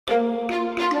Hi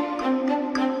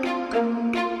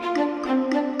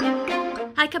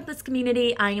Compass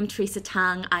community, I am Teresa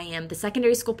Tung. I am the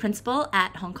secondary school principal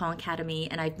at Hong Kong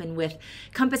Academy, and I've been with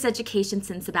Compass Education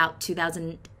since about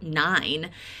 2009.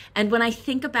 And when I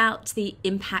think about the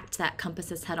impact that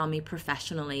Compass has had on me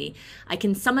professionally, I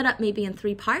can sum it up maybe in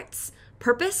three parts: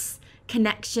 purpose,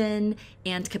 connection,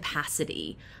 and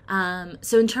capacity.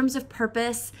 So in terms of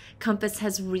purpose, Compass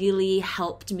has really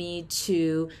helped me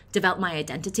to develop my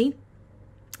identity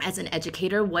as an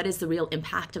educator. What is the real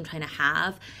impact I'm trying to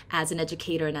have as an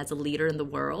educator and as a leader in the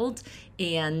world?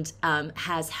 And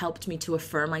has helped me to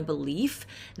affirm my belief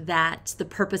that the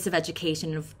purpose of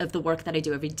education, of the work that I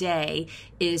do every day,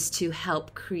 is to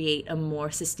help create a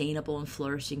more sustainable and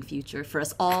flourishing future for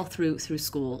us all through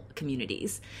school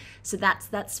communities. So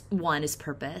that's one, is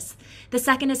purpose. The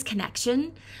second is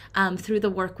connection. Through the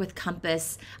work with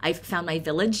Compass, I've found my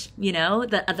village,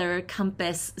 the other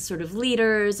Compass sort of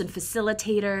leaders and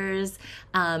facilitators.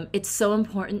 It's so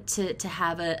important to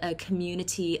have a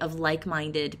community of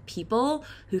like-minded people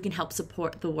who can help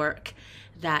support the work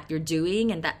that you're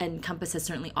doing, and Compass has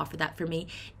certainly offered that for me.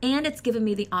 And it's given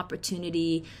me the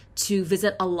opportunity to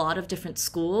visit a lot of different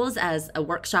schools as a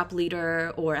workshop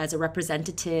leader or as a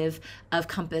representative of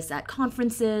Compass at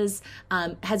conferences.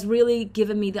 Has really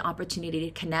given me the opportunity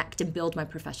to connect and build my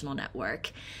professional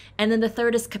network. And then the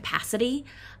third is capacity.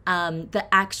 The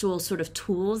actual sort of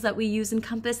tools that we use in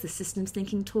Compass, the systems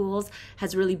thinking tools,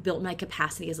 has really built my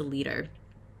capacity as a leader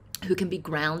who can be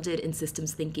grounded in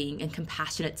systems thinking and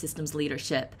compassionate systems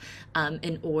leadership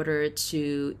in order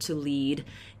to lead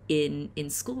in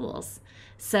schools.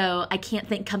 So I can't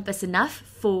thank Compass enough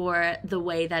for the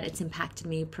way that it's impacted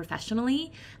me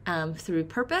professionally, through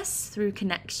purpose, through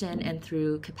connection, and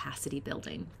through capacity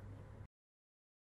building.